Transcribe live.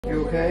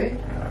You okay?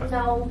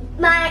 No.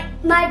 My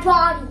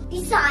body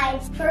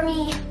decides for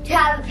me to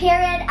have a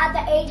period at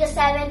the age of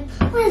 7.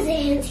 What is it,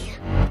 Auntie?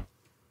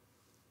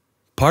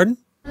 Pardon?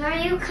 Are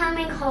you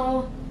coming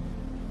home?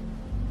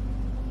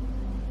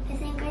 I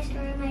think I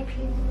started my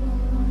period.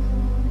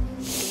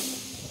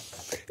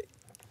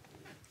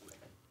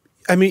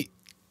 I mean,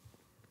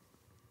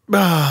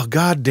 oh,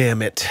 God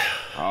damn it.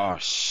 Oh,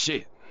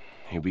 shit.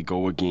 Here we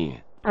go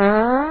again.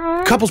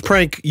 Couples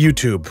Prank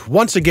YouTube,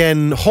 once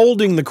again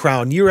holding the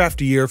crown year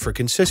after year for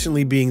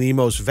consistently being the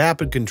most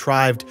vapid,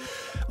 contrived,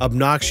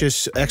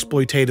 obnoxious,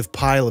 exploitative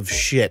pile of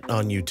shit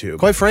on YouTube.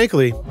 Quite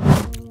frankly,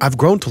 I've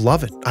grown to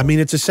love it. I mean,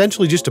 it's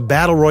essentially just a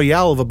battle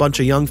royale of a bunch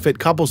of young, fit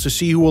couples to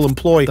see who will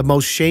employ the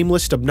most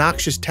shameless,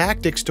 obnoxious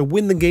tactics to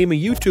win the game of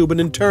YouTube and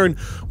in turn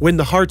win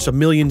the hearts of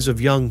millions of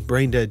young,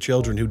 brain-dead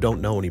children who don't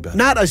know any better.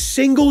 Not a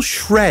single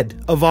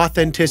shred of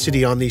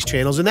authenticity on these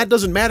channels, and that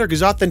doesn't matter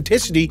because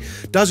authenticity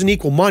doesn't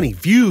equal money.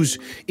 Views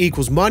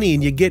equals money,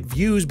 and you get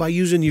views by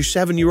using your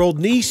 7-year-old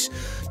niece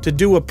to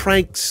do a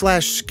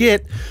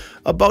prank/skit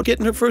about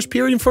getting her first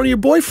period in front of your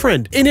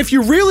boyfriend. And if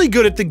you're really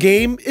good at the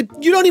game,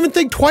 you don't even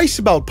think twice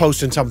about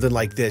posting something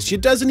like this. It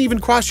doesn't even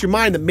cross your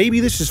mind that maybe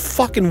this is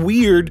fucking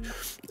weird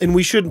and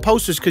we shouldn't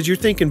post this because you're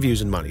thinking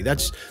views and money.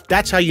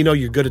 That's how you know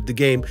you're good at the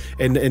game.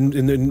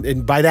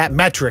 And by that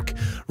metric,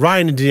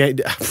 Ryan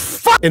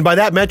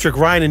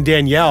and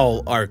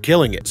Danielle are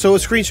killing it. So a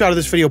screenshot of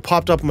this video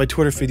popped up on my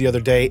Twitter feed the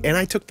other day, and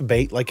I took the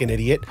bait like an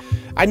idiot.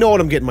 I know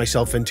what I'm getting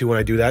myself into when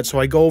I do that, so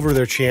I go over to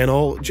their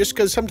channel just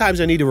because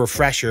sometimes I need a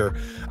refresher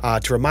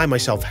to remind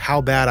myself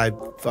how bad I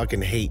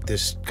fucking hate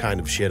this kind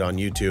of shit on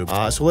YouTube.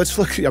 So let's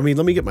look. I mean,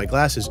 let me get my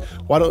glasses.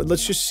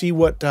 Let's just see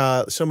what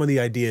some of the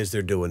ideas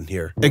they're doing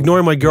here.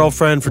 Ignoring my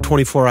girlfriend for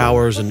 24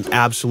 hours, an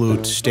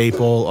absolute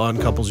staple on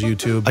couples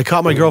YouTube. I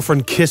caught my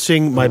girlfriend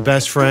kissing my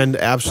best friend,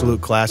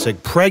 absolute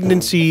classic.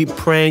 Pregnancy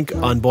prank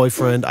on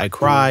boyfriend, I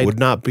cried. Would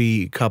not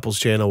be couples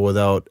channel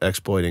without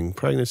exploiting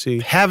pregnancy.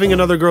 Having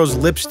another girl's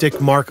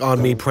lipstick mark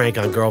on me prank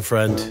on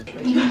girlfriend.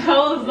 What the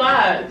hell is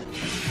that?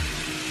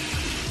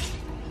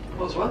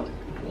 What's what?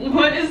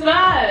 What is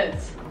that?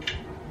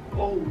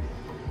 Oh.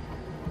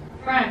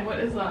 Brian, what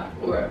is that?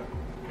 Okay.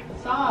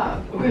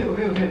 Stop.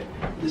 Okay.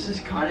 This is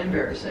kind of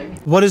embarrassing.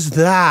 What is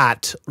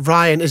that?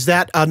 Ryan, is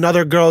that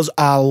another girl's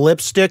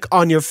lipstick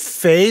on your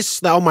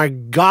face? Oh my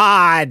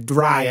God,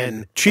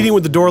 Ryan. Cheating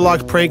with the door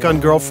locked prank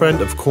on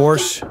girlfriend, of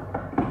course.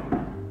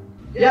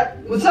 Yeah,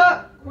 what's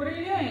up? What are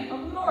you doing?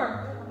 Open the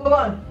door. Hold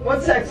on,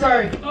 1 sec,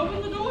 sorry.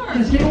 Open the door.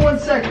 Just give me 1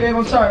 sec, babe,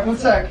 I'm sorry, 1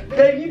 sec.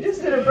 Babe, you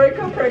just did a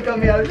breakup prank on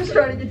me. I was just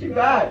trying to get you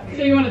back.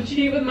 So you want to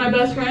cheat with my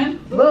best friend?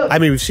 Look. I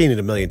mean, we've seen it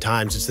a million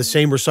times. It's the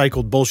same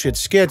recycled bullshit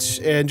skits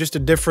and just a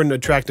different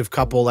attractive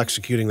couple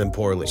executing them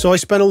poorly. So I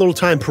spent a little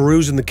time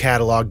perusing the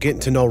catalog,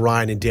 getting to know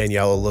Ryan and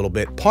Danielle a little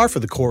bit. Par for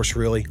the course,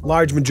 really.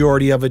 Large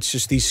majority of it's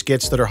just these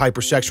skits that are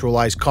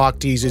hypersexualized cock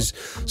teases,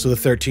 so the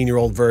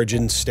 13-year-old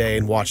virgins stay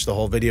and watch the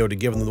whole video to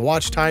give them the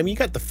watch time. You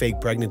got the fake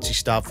pregnancy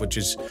stuff, which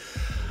is...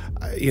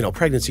 you know,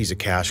 pregnancy's a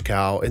cash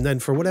cow, and then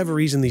for whatever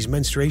reason, these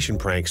menstruation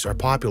pranks are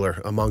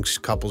popular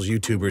amongst couples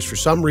YouTubers. For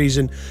some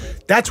reason,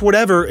 that's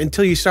whatever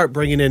until you start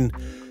bringing in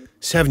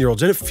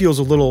 7-year-olds, and it feels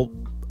a little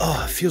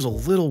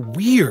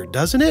weird,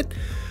 doesn't it?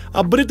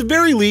 But at the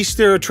very least,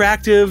 they're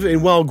attractive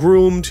and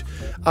well-groomed,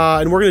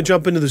 and we're going to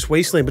jump into this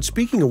wasteland. But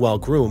speaking of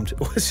well-groomed,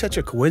 what such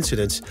a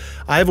coincidence.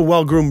 I have a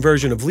well-groomed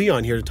version of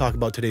Leon here to talk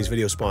about today's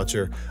video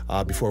sponsor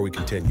before we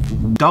continue.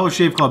 Dollar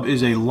Shave Club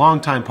is a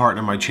longtime partner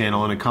of my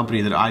channel and a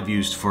company that I've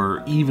used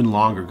for even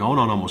longer, going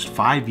on almost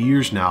 5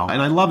 years now. And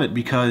I love it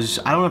because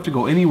I don't have to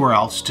go anywhere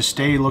else to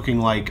stay looking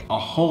like a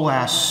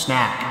whole-ass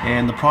snack.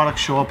 And the products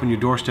show up on your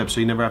doorstep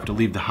so you never have to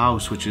leave the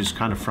house, which is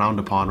kind of frowned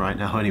upon right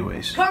now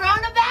anyways.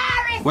 Coronavirus!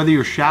 Whether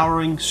you're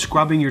showering,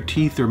 scrubbing your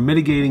teeth, or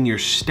mitigating your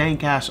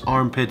stank-ass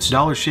armpits,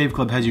 Dollar Shave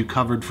Club has you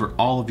covered for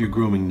all of your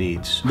grooming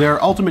needs.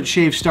 Their Ultimate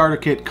Shave Starter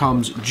Kit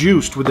comes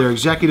juiced with their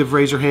executive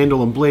razor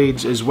handle and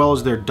blades, as well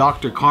as their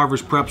Dr.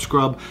 Carver's Prep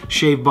Scrub,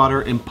 shave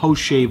butter, and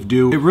post-shave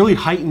dew. It really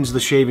heightens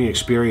the shaving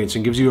experience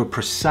and gives you a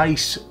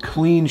precise,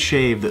 clean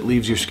shave that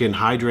leaves your skin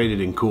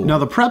hydrated and cool. Now,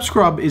 the Prep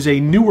Scrub is a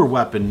newer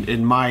weapon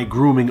in my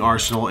grooming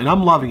arsenal, and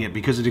I'm loving it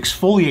because it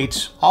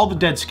exfoliates all the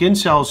dead skin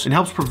cells and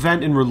helps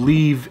prevent and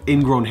relieve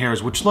ingrown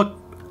hairs, which look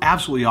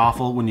absolutely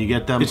awful when you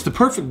get them. It's the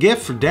perfect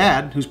gift for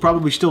dad, who's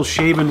probably still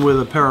shaving with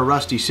a pair of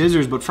rusty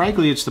scissors, but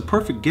frankly, it's the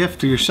perfect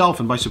gift for yourself,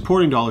 and by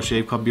supporting Dollar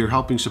Shave Club, you're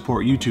helping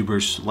support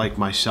YouTubers like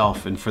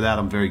myself, and for that,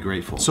 I'm very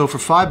grateful. So for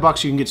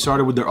 $5, you can get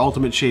started with their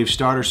Ultimate Shave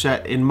Starter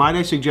Set, and might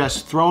I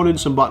suggest throwing in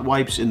some butt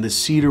wipes in the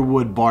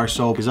cedarwood bar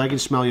soap, because I can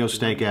smell your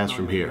stank ass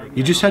from here.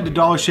 You just head to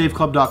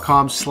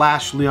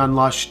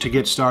dollarshaveclub.com/LeonLush to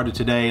get started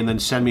today, and then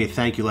send me a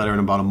thank you letter in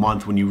about a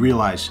month when you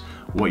realize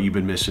what you've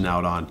been missing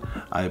out on.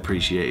 I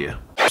appreciate you.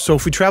 So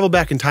if we travel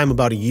back in time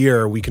about a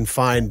year, we can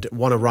find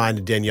one of Ryan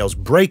and Danielle's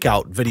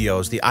breakout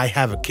videos, the I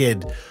have a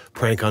kid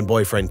prank on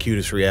boyfriend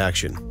cutest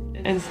reaction.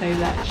 And say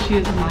that she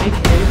is my kid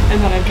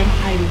and that I've been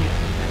hiding it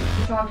from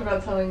her. I talked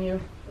about telling you,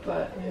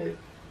 but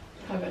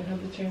I haven't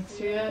had the chance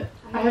to yet.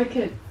 I had a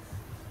kid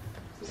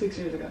 6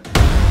 years ago.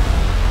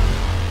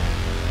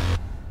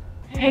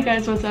 Hey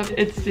guys, what's up?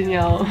 It's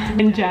Danielle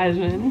and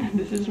Jasmine.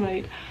 This is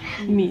my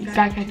niece.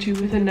 Back at you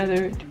with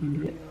another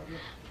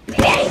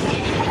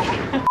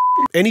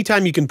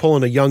Anytime you can pull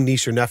in a young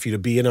niece or nephew to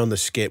be in on the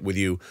skit with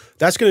you,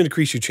 that's going to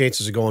increase your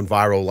chances of going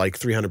viral like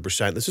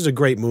 300%. This is a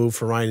great move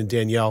for Ryan and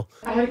Danielle.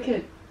 I had a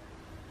kid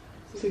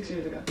 6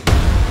 years ago.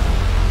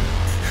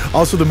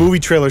 Also, the movie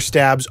trailer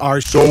stabs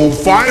are so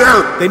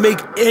fire! They make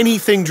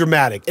anything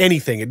dramatic,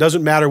 anything. It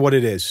doesn't matter what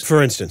it is.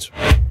 For instance,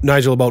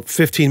 Nigel, about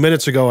 15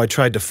 minutes ago, I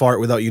tried to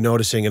fart without you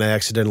noticing, and I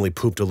accidentally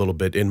pooped a little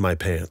bit in my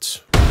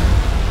pants.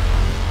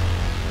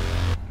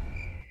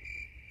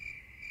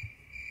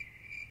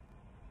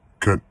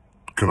 Can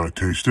I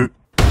taste it?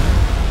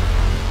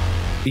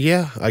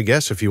 Yeah, I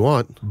guess if you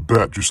want.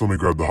 Bet, just let me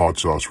grab the hot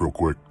sauce real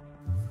quick.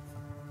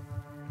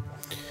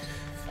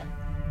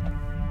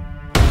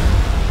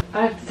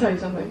 I have to tell you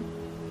something.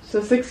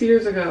 So 6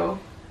 years ago,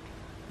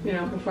 you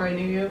know, before I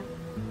knew you,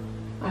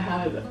 I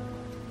had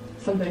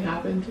something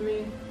happen to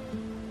me.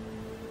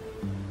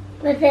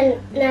 With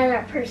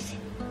another person.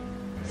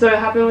 So it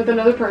happened with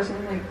another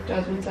person, like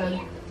Jasmine said.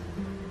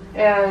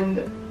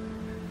 And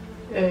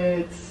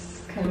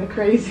it's kind of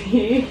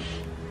crazy.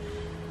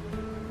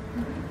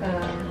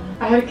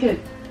 I had a kid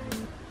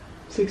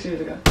 6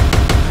 years ago.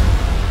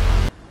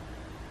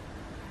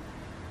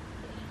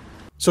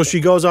 So she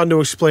goes on to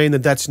explain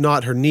that that's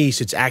not her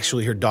niece, it's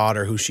actually her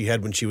daughter who she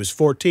had when she was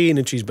 14,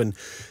 and she's been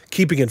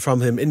keeping it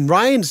from him. In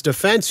Ryan's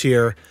defense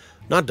here,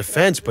 not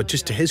defense, but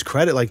just to his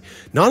credit, like,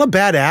 not a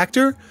bad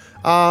actor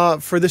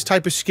for this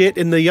type of skit,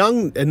 and the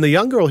young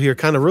girl here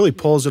kind of really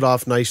pulls it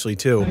off nicely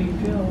too. How do you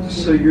feel?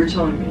 So you're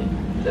telling me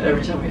that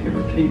every time I give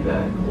her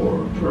feedback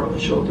or put her on the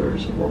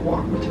shoulders or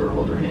walk with her,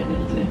 hold her hand,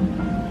 anything,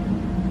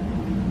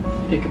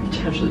 it could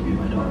potentially be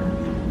my daughter?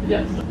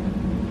 Yes.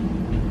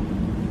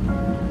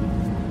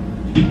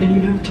 And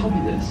you never told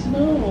me this.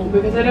 No,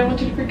 because I didn't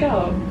want you to freak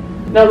out.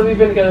 Now that we've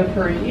been together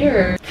for a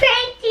year.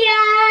 Thank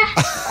you!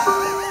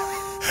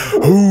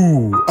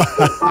 Ooh.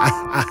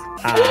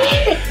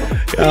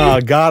 Oh,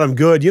 God, I'm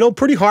good. You know,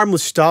 pretty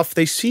harmless stuff.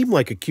 They seem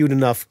like a cute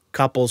enough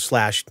couple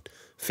slash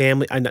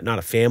family. Not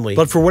a family.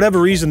 But for whatever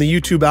reason, the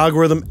YouTube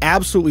algorithm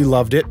absolutely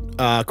loved it,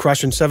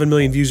 crushing 7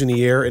 million views in a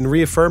year and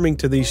reaffirming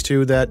to these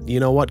two that, you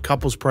know what,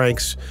 couples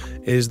pranks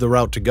is the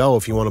route to go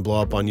if you want to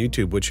blow up on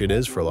YouTube, which it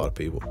is for a lot of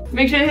people.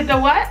 Make sure to hit the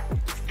what?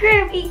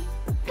 Scrooby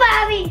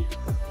Bobby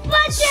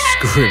button!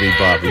 Scrooby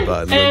Bobby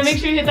button. And make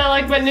sure you hit that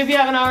like button if you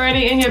haven't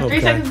already, and you have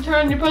 3 seconds to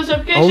turn on your post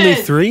notifications. Only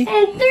 3?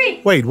 And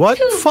 3. Wait, what?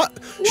 Fuck.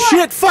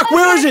 Shit, fuck,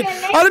 where is it?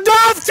 On a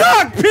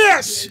dog,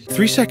 piss!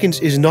 3 seconds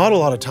is not a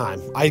lot of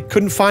time. I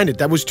couldn't find it.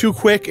 That was too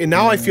quick, and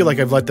now I feel like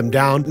I've let them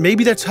down.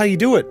 Maybe that's how you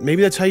do it.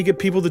 Maybe that's how you get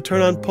people to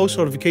turn on post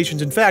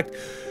notifications. In fact,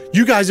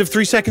 you guys have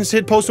 3 seconds to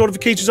hit post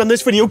notifications on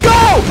this video.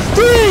 Go!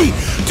 3,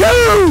 2,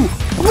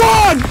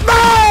 1!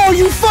 No!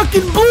 You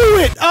fucking blew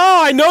it!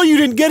 Oh, I know you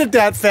didn't get it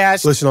that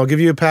fast. Listen, I'll give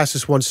you a pass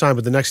this one time,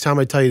 but the next time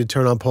I tell you to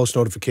turn on post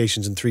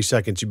notifications in 3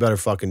 seconds, you better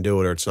fucking do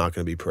it or it's not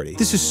gonna be pretty.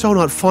 This is so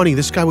not funny.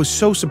 This guy was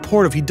so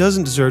supportive. He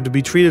doesn't deserve to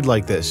be treated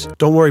like this.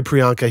 Don't worry,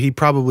 Priyanka. He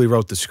probably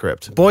wrote the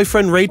script.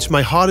 Boyfriend rates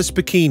my hottest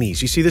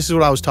bikinis. You see, this is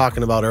what I was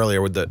talking about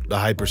earlier with the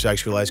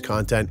hypersexualized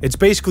content. It's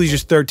basically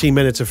just 13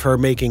 minutes of her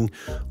making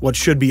what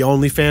should be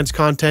OnlyFans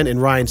content and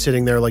Ryan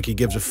sitting there like he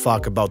gives a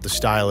fuck about the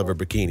style of her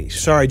bikinis.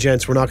 Sorry,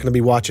 gents, we're not going to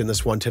be watching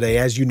this one today.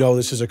 As you know,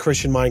 this is a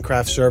Christian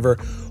Minecraft server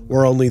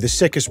where only the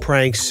sickest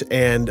pranks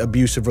and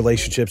abusive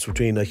relationships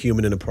between a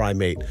human and a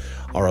primate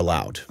are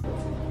allowed.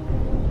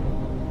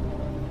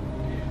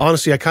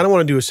 Honestly, I kind of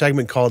want to do a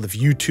segment called If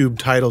YouTube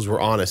Titles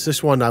Were Honest.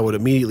 This one I would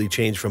immediately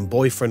change from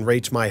Boyfriend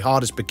Rates My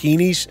Hottest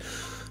Bikinis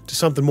to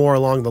something more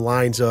along the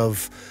lines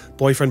of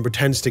Boyfriend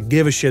pretends to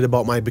give a shit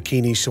about my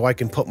bikini so I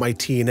can put my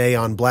TNA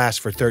on blast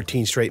for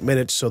 13 straight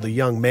minutes so the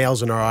young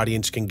males in our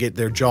audience can get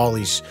their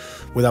jollies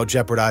without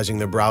jeopardizing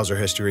their browser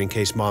history in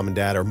case mom and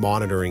dad are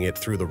monitoring it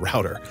through the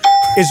router.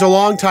 It's a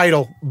long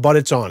title, but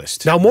it's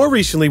honest. Now, more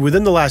recently,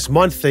 within the last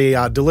month, they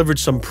delivered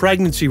some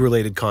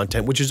pregnancy-related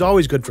content, which is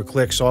always good for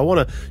clicks, so I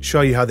want to show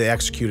you how they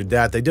executed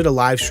that. They did a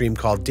live stream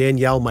called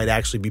Danielle Might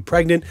Actually Be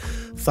Pregnant,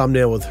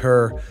 thumbnail with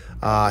her,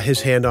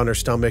 his hand on her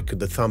stomach,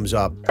 the thumbs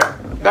up.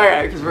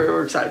 Okay, because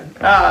we're excited.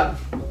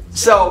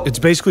 So it's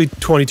basically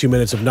 22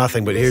 minutes of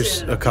nothing, but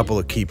here's a couple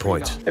of key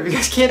points. If you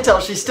guys can't tell,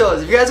 she still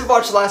is. If you guys have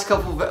watched the last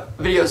couple of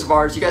videos of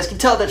ours, you guys can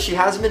tell that she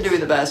hasn't been doing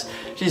the best.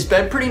 She's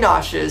been pretty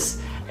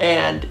nauseous,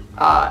 and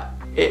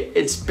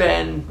it's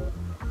been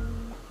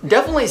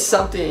definitely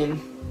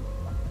something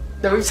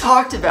that we've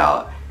talked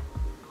about.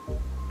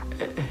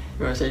 You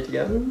want to say it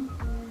together?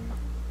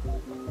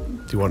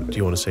 Do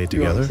you want to say it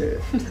together?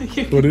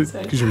 Should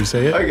we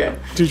say it? Okay.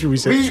 Should we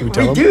say it? Should we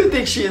tell we them? do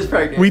think she is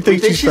pregnant. We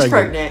think she's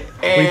pregnant.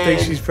 And we think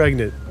she's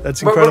pregnant.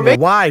 That's incredible.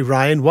 Why,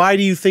 Ryan? Why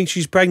do you think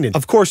she's pregnant?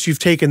 Of course, you've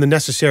taken the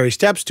necessary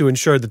steps to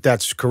ensure that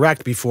that's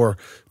correct before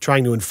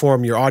trying to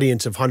inform your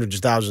audience of hundreds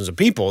of thousands of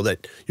people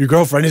that your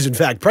girlfriend is in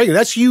fact pregnant.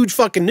 That's huge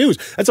fucking news.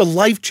 That's a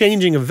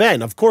life-changing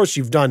event. Of course,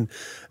 you've done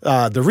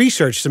the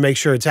research to make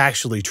sure it's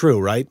actually true,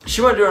 right?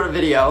 She wanted to do it on a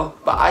video,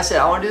 but I said,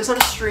 I want to do this on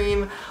a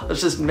stream.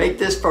 Let's just make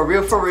this for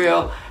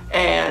real,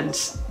 and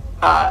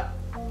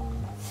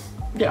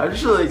Yeah, I'm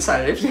just really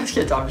excited. If you guys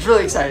can't tell, I'm just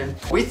really excited.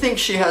 We think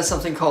she has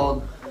something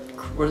called,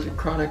 what is it,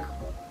 chronic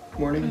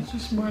morning? It's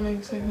just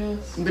morning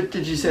sickness. But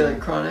did you say like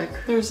chronic?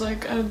 There's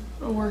like a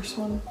worse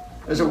one.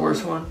 There's a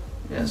worse one?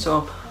 Yeah,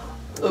 so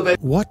a little bit.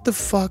 What the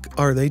fuck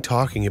are they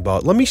talking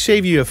about? Let me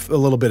save you a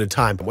little bit of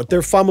time. What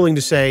they're fumbling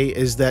to say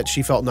is that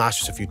she felt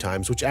nauseous a few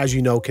times, which, as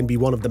you know, can be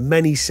one of the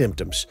many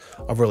symptoms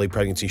of early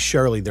pregnancy.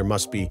 Surely there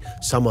must be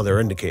some other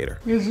indicator.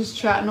 You're just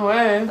chatting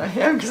away. I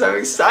am because I'm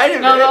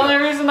excited. No, man. the only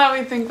reason that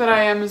we think that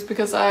I am is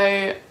because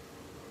I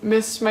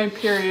missed my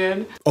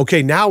period.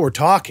 Okay, now we're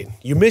talking.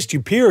 You missed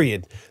your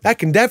period. That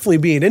can definitely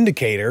be an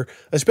indicator,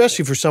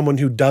 especially for someone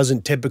who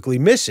doesn't typically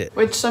miss it.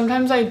 Which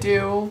sometimes I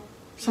do.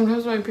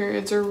 Sometimes my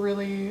periods are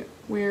really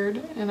weird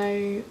and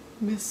I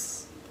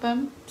miss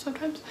them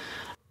sometimes.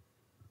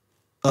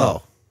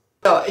 Oh.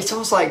 So it's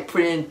almost like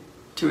putting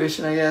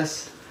intuition, I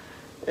guess,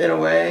 in a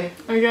way.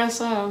 I guess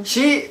so.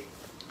 She's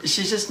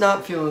just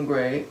not feeling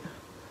great.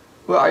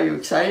 Well, are you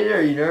excited?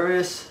 Are you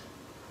nervous?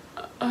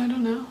 I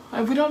don't know.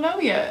 We don't know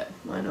yet.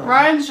 I know.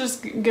 Ryan's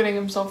just getting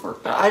himself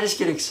worked up. I just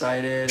get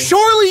excited.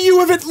 Surely you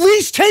have at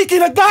least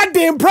taken a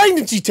goddamn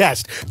pregnancy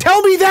test.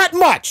 Tell me that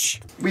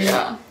much. We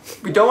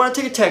don't want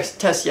to take a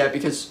test yet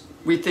because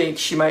we think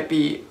she might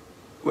be,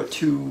 what,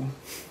 too,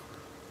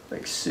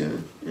 like,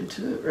 soon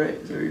into it, right?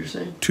 Is that what you're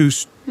saying?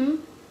 You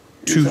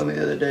told me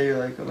the other day, you're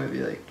like, it might be,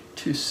 like,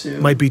 too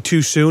soon. Might be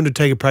too soon to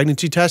take a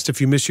pregnancy test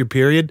if you miss your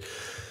period.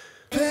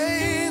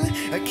 Pain,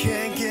 I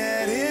can't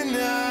get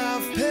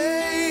enough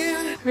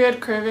pain. Have you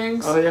had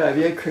cravings? Oh, yeah. Have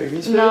you had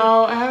cravings?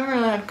 No, I haven't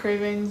really had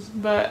cravings,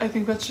 but I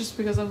think that's just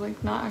because I'm,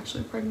 like, not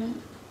actually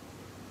pregnant.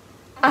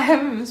 I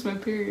haven't missed my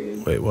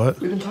period. Wait, what?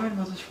 We've been talking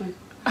about this for, like...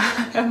 I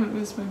haven't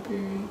missed my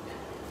period.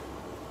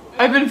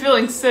 I've been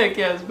feeling sick,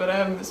 yes, but I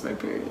haven't missed my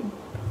period.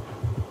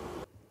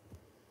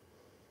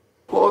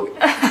 Well,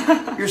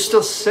 you're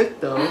still sick,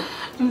 though.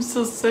 I'm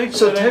still sick.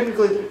 So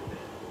technically,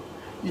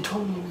 you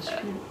told me you missed your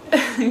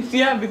period.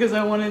 Yeah, because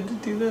I wanted to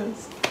do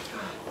this.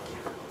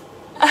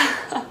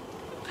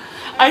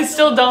 I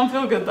still don't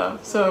feel good, though,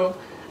 so,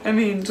 I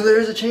mean... So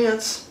there is a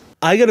chance.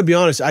 I gotta be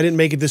honest, I didn't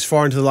make it this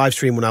far into the live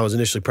stream when I was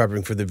initially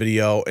prepping for the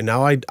video, and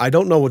now I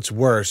don't know what's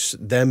worse,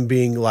 them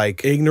being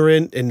like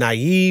ignorant and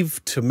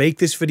naive to make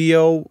this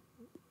video,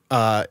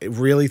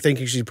 really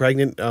thinking she's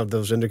pregnant,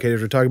 those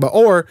indicators we're talking about,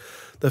 or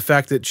the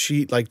fact that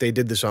they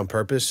did this on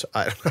purpose.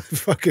 I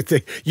fucking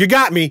think, you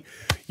got me.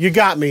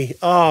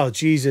 Oh,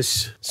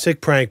 Jesus. Sick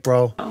prank,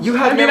 bro. You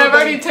have I've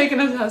already taken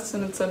a test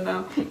and it said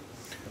no.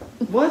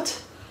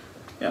 What?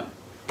 Yeah.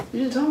 You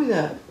didn't tell me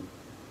that.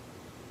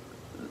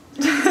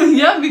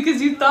 Yeah,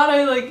 because you thought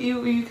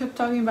you kept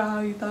talking about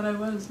how you thought I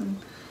was, and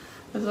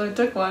so I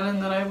took one,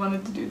 and then I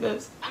wanted to do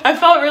this. I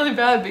felt really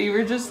bad, but you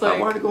were just like... I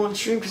wanted to go on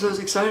stream because I was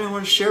excited. I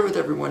wanted to share with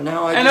everyone.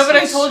 Now I know, but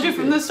I told you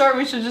from the start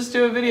we should just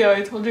do a video.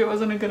 I told you it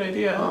wasn't a good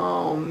idea.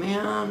 Oh,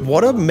 man.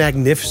 What a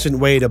magnificent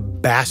way to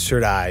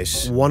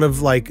bastardize one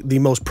of like the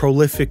most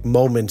prolific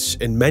moments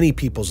in many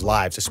people's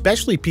lives,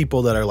 especially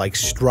people that are like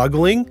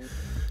struggling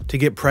to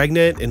get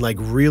pregnant and like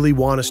really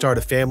want to start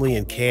a family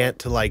and can't,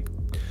 to like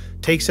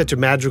take such a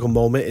magical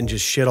moment and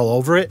just shit all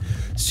over it.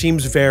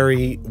 Seems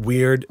very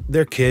weird.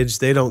 They're kids.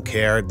 They don't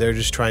care. They're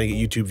just trying to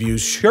get YouTube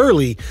views.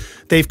 Surely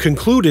they've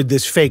concluded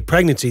this fake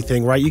pregnancy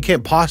thing, right? You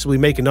can't possibly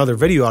make another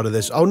video out of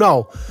this. Oh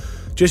no.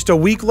 Just a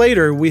week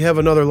later, we have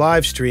another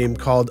live stream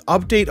called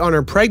Update on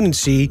Her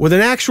Pregnancy with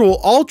an actual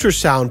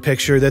ultrasound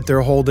picture that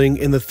they're holding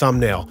in the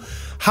thumbnail.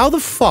 How the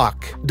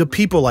fuck do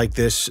people like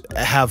this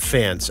have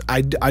fans?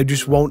 I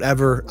just won't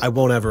ever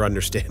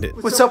understand it.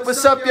 What's up,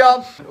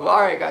 y'all? Well, all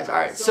right, guys. All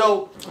right,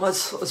 so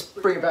let's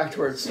bring it back to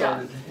where it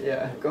started.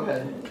 Yeah, go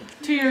ahead.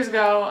 2 years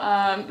ago,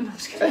 I'm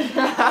just kidding.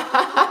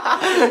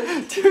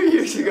 2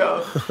 years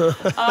ago.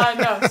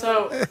 No,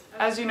 so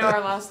as you know,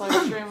 our last live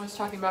stream was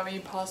talking about me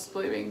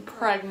possibly being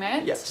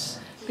pregnant. Yes.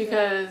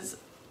 Because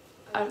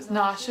I was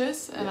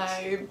nauseous and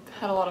I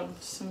had a lot of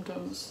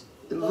symptoms.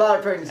 A lot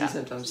of pregnancy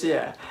symptoms,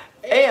 yeah.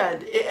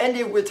 And it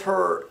ended with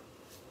her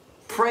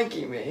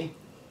pranking me.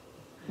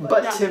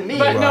 But to me...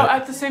 But no,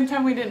 at the same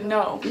time, we didn't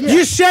know. Yeah.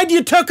 You said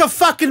you took a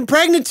fucking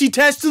pregnancy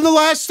test in the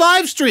last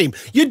live stream.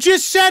 You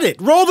just said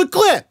it. Roll the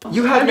clip.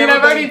 You have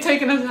I've already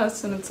taken a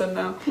test and it said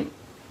no.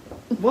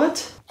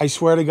 What? I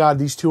swear to God,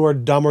 these two are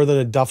dumber than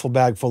a duffel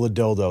bag full of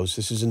dildos.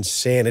 This is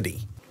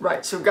insanity.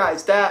 Right, so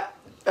guys, that,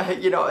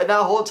 you know, and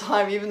that whole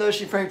time, even though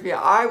she pranked me,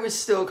 I was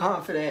still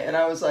confident, and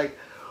I was like,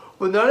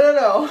 well,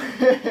 no.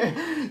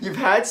 You've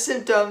had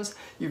symptoms.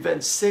 You've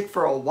been sick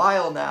for a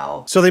while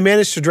now. So they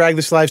managed to drag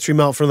this live stream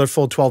out for another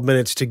full 12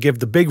 minutes to give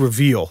the big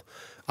reveal,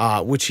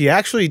 which he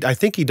actually, I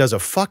think he does a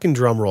fucking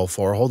drum roll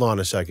for. Hold on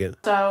a second.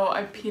 So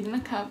I peed in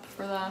a cup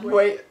for them.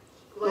 Wait,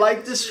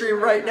 like the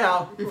stream right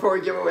now before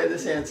we give away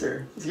this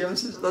answer.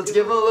 Let's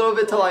give him a little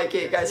bit to like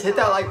it. Guys, hit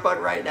that like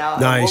button right now.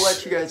 Nice. And we'll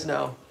let you guys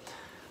know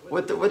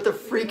what the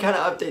free kind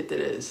of update that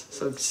is.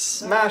 So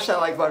smash that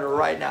like button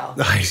right now.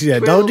 Nice, yeah.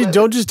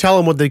 Don't just tell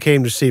them what they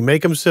came to see.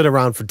 Make them sit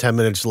around for 10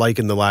 minutes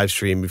liking the live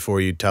stream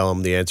before you tell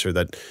them the answer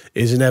that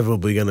is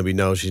inevitably going to be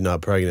no, she's not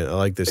pregnant. I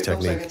like this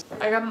technique.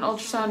 I got an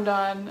ultrasound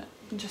done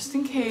just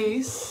in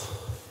case.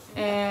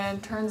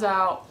 And turns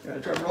out... You got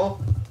a drum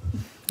roll?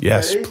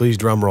 Yes, Ready? please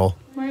drum roll.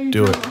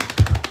 Do it.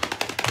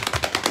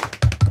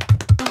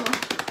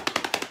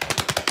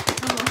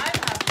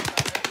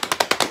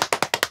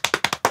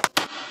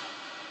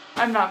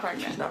 I'm not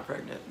pregnant. She's not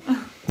pregnant.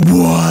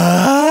 What?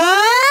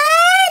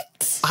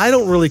 I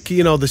don't really,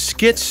 you know, the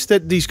skits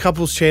that these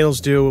couples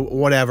channels do,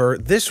 whatever.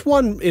 This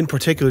one in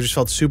particular just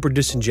felt super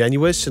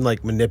disingenuous and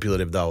like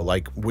manipulative though,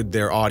 like with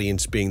their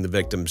audience being the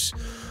victims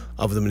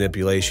of the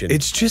manipulation.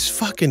 It's just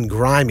fucking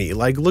grimy.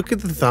 Like, look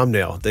at the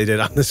thumbnail they did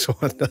on this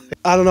one.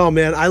 I don't know,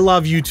 man. I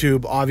love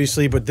YouTube,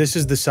 obviously, but this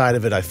is the side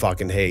of it I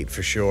fucking hate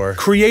for sure.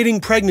 Creating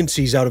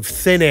pregnancies out of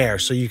thin air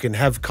so you can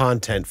have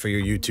content for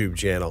your YouTube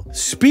channel.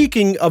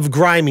 Speaking of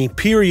grimy,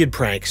 period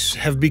pranks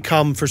have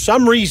become, for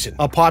some reason,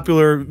 a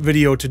popular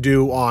video to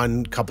do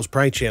on couples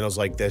prank channels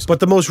like this.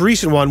 But the most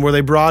recent one, where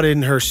they brought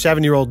in her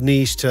 7-year-old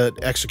niece to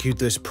execute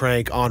this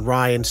prank on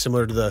Ryan,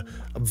 similar to the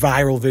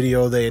viral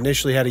video they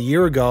initially had a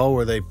year ago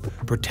where they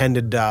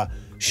pretended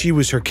she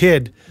was her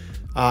kid,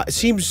 it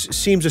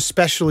seems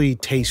especially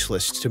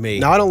tasteless to me.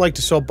 Now, I don't like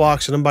to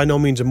soapbox, and I'm by no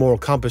means a moral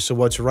compass of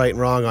what's right and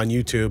wrong on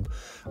YouTube,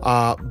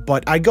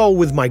 but I go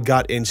with my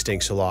gut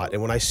instincts a lot.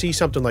 And when I see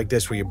something like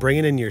this, where you're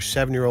bringing in your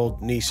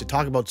 7-year-old niece to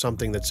talk about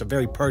something that's a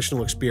very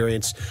personal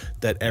experience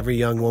that every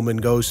young woman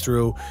goes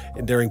through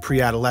during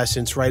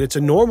pre-adolescence, right? It's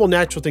a normal,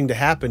 natural thing to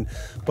happen,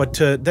 but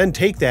to then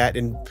take that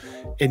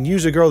and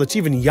use a girl that's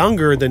even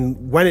younger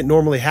than when it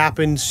normally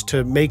happens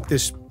to make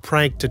this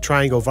prank to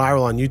try and go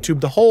viral on YouTube,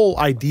 the whole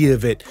idea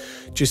of it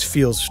just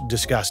feels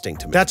disgusting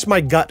to me. That's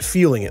my gut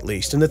feeling, at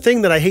least. And the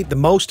thing that I hate the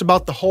most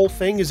about the whole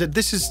thing is that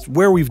this is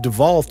where we've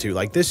devolved to.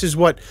 Like, this is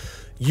what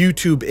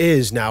YouTube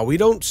is now. We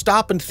don't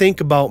stop and think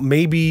about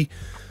maybe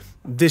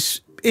this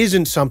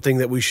isn't something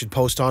that we should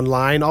post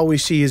online. All we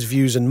see is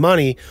views and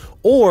money,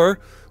 or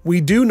we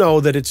do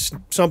know that it's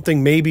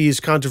something maybe is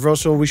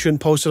controversial and we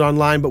shouldn't post it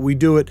online, but we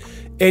do it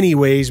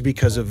anyways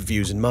because of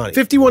views and money.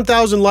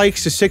 51,000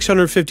 likes to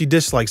 650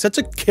 dislikes. That's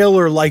a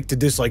killer like to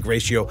dislike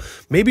ratio.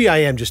 Maybe I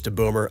am just a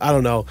boomer. I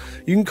don't know.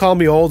 You can call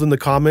me old in the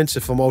comments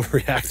if I'm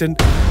overreacting.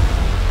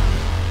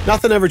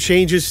 Nothing ever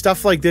changes.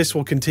 Stuff like this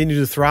will continue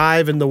to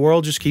thrive and the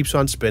world just keeps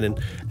on spinning.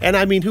 And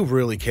I mean, who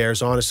really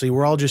cares, honestly?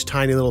 We're all just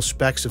tiny little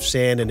specks of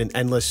sand in an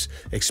endless,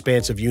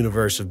 expansive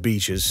universe of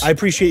beaches. I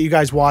appreciate you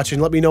guys watching.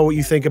 Let me know what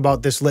you think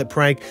about this lit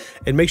prank.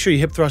 And make sure you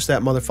hip thrust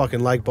that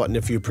motherfucking like button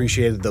if you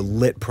appreciated the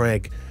lit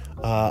prank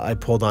I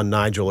pulled on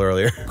Nigel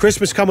earlier.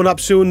 Christmas coming up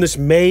soon. This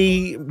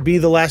may be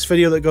the last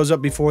video that goes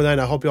up before then.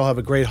 I hope you all have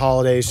a great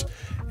holidays.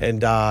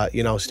 And,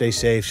 you know, stay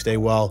safe, stay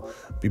well,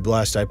 be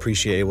blessed. I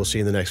appreciate it. We'll see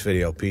you in the next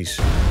video. Peace.